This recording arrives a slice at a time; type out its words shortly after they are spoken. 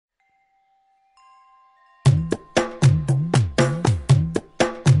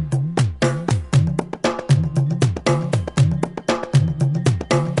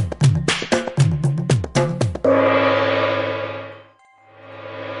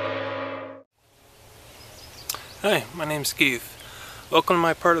Hi, my name's Keith. Welcome to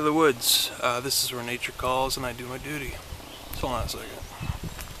my part of the woods. This is where nature calls and I do my duty. So hold on a second.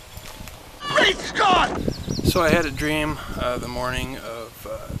 Great Scott! So I had a dream the morning of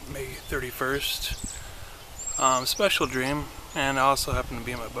May 31st. Special dream, and it also happened to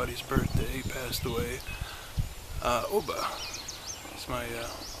be my buddy's birthday. He passed away. Oba. He's my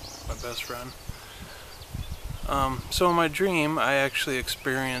best friend. So in my dream, I actually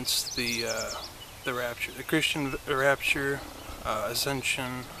experienced the rapture, the Christian rapture,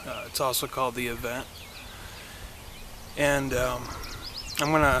 Ascension. It's also called the event, and I'm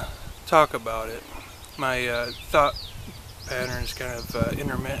gonna talk about it. My thought pattern is kind of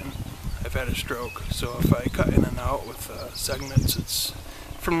intermittent. I've had a stroke, so if I cut in and out with segments, it's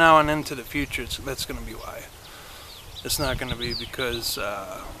from now on into the future. That's gonna be why. It's not gonna be because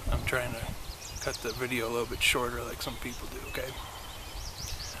I'm trying to cut the video a little bit shorter like some people do.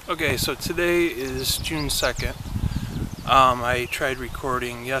 Okay, so today is June 2nd. I tried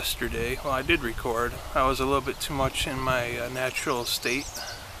recording yesterday. Well, I did record. I was a little bit too much in my natural state,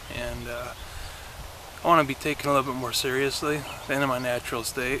 and I want to be taken a little bit more seriously than in my natural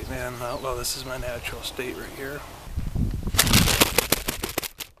state. And well, this is my natural state right here.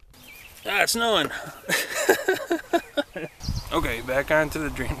 Ah, it's snowing. Okay, back onto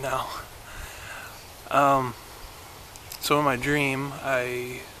the dream now. So in my dream,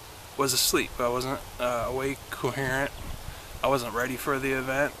 I was asleep. I wasn't awake, coherent. I wasn't ready for the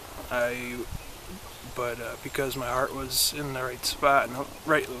event. But because my heart was in the right spot, in the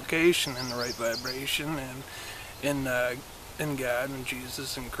right location, in the right vibration, and in God and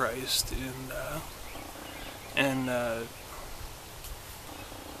Jesus and Christ,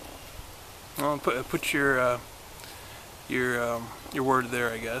 well, put your word there,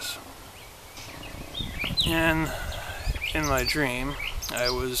 I guess. And in my dream, I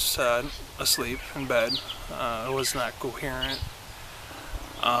was asleep in bed. I was not coherent.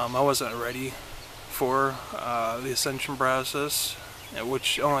 I wasn't ready for the ascension process,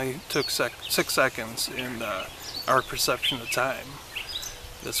 which only took 6 seconds in our perception of time.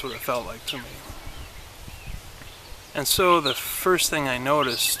 That's what it felt like to me. And so the first thing I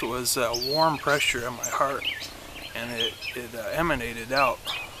noticed was a warm pressure on my heart, and it emanated out,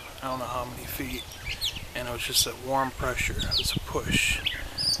 I don't know how many feet, and it was just a warm pressure. It was a push.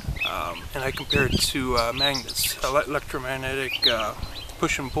 And I compared it to magnets, electromagnetic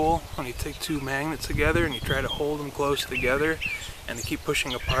push and pull. When you take two magnets together and you try to hold them close together and they keep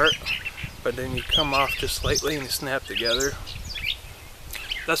pushing apart, but then you come off just slightly and you snap together.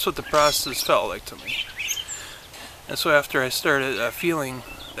 That's what the process felt like to me. And so after I started feeling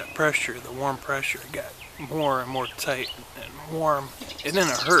that pressure, the warm pressure, it got more and more tight and warm. It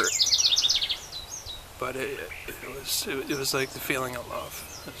didn't hurt, but it was like the feeling of love.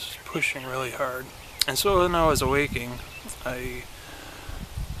 It was pushing really hard. And so when I was awaking, I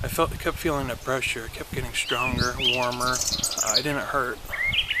kept feeling that pressure. It kept getting stronger, warmer. It didn't hurt.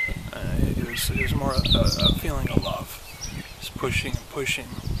 It was more a feeling of love. Just pushing and pushing.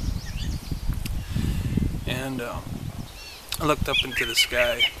 And I looked up into the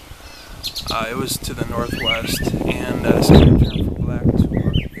sky. It was to the northwest, and the sky turned from black to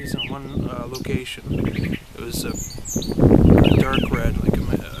white. It was in one location. It was a dark red, like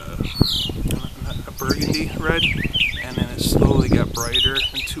a burgundy red, and then it slowly got brighter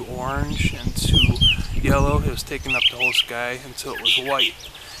into orange and to yellow. It was taking up the whole sky until it was white.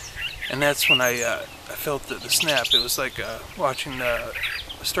 And that's when I felt the snap. It was like watching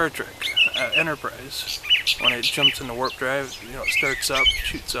Star Trek Enterprise. When it jumps into warp drive, you know, it starts up,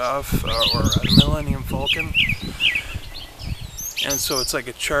 shoots off, or a Millennium Falcon. And so it's like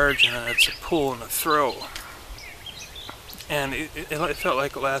a charge and then it's a pull and a throw. And it felt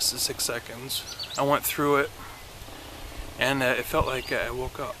like it lasted 6 seconds. I went through it, and it felt like I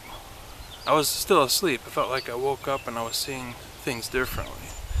woke up. I was still asleep. It felt like I woke up and I was seeing things differently.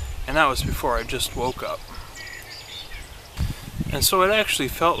 And that was before I just woke up. And so it actually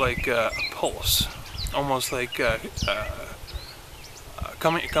felt like a pulse, almost like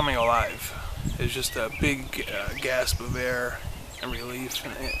coming alive. It was just a big gasp of air and relief,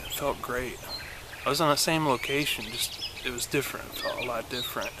 and it felt great. I was on the same location, just it was different. It felt a lot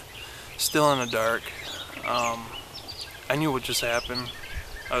different. Still in the dark. I knew what just happened.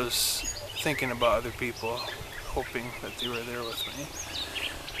 I was thinking about other people, hoping that they were there with me.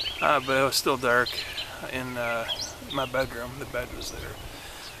 But it was still dark in my bedroom. The bed was there.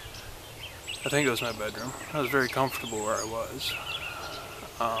 I think it was my bedroom. I was very comfortable where I was.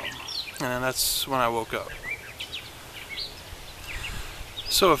 And then that's when I woke up.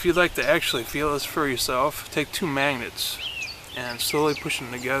 So if you'd like to actually feel this for yourself, take two magnets and slowly push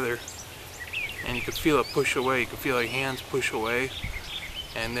them together and you could feel it push away. You could feel your hands push away,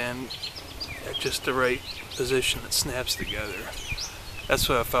 and then at just the right position it snaps together. That's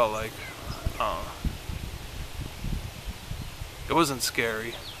what I felt like. It wasn't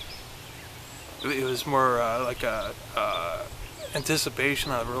scary. It was more like a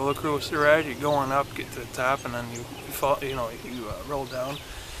anticipation of a roller coaster ride. You're going up, get to the top, and then you fall. You roll down.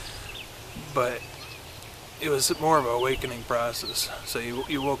 But it was more of an awakening process. So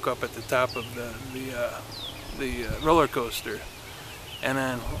you woke up at the top of the roller coaster, and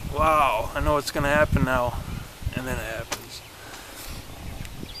then wow, I know what's gonna happen now, and then it happens.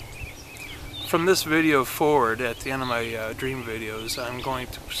 From this video forward, at the end of my dream videos, I'm going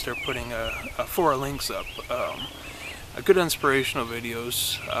to start putting 4 links up. Good inspirational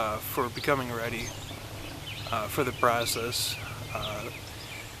videos for becoming ready for the process.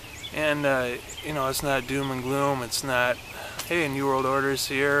 You know, it's not doom and gloom. It's not, hey, New World Order's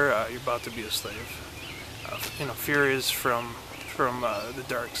here, you're about to be a slave. You know, fear is from the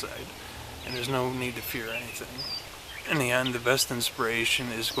dark side, and there's no need to fear anything. In the end, the best inspiration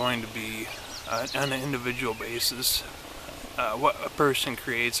is going to be on an individual basis. What a person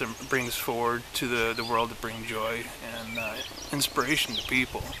creates and brings forward to the world to bring joy and inspiration to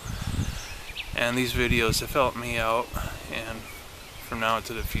people. And these videos have helped me out, and from now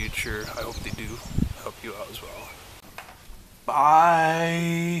into the future, I hope they do help you out as well.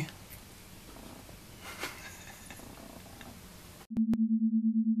 Bye!